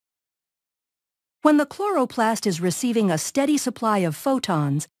When the chloroplast is receiving a steady supply of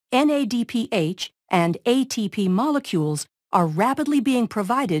photons, NADPH and ATP molecules are rapidly being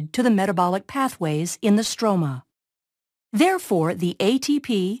provided to the metabolic pathways in the stroma. Therefore, the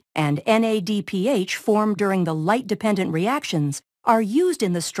ATP and NADPH formed during the light-dependent reactions are used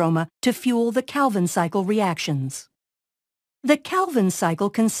in the stroma to fuel the Calvin cycle reactions. The Calvin cycle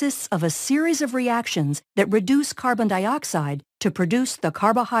consists of a series of reactions that reduce carbon dioxide to produce the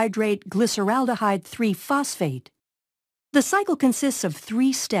carbohydrate glyceraldehyde 3-phosphate. The cycle consists of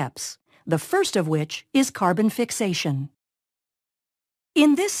 3 steps, the first of which is carbon fixation.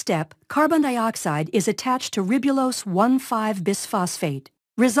 In this step, carbon dioxide is attached to ribulose 1,5-bisphosphate,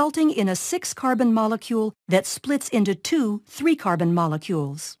 resulting in a 6-carbon molecule that splits into 2 3-carbon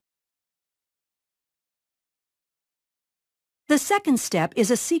molecules. The second step is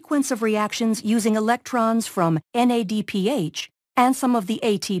a sequence of reactions using electrons from NADPH and some of the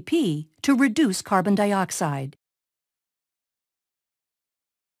ATP to reduce carbon dioxide.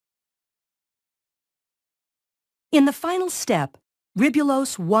 In the final step,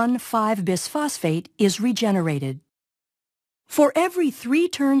 ribulose 1,5-bisphosphate is regenerated. For every 3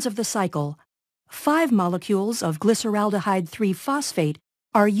 turns of the cycle, 5 molecules of glyceraldehyde 3-phosphate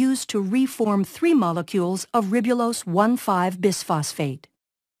are used to reform 3 molecules of ribulose 1,5-bisphosphate.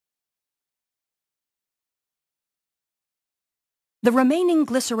 The remaining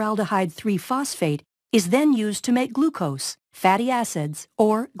glyceraldehyde 3-phosphate is then used to make glucose, fatty acids,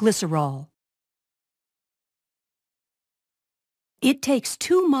 or glycerol. It takes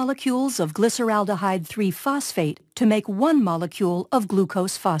 2 molecules of glyceraldehyde 3-phosphate to make 1 molecule of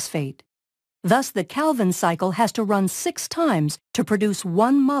glucose phosphate. Thus, the Calvin cycle has to run 6 times to produce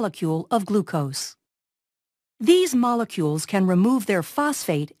 1 molecule of glucose. These molecules can remove their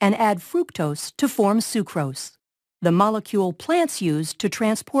phosphate and add fructose to form sucrose, the molecule plants use to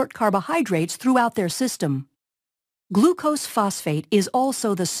transport carbohydrates throughout their system. Glucose phosphate is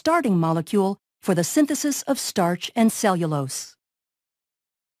also the starting molecule for the synthesis of starch and cellulose.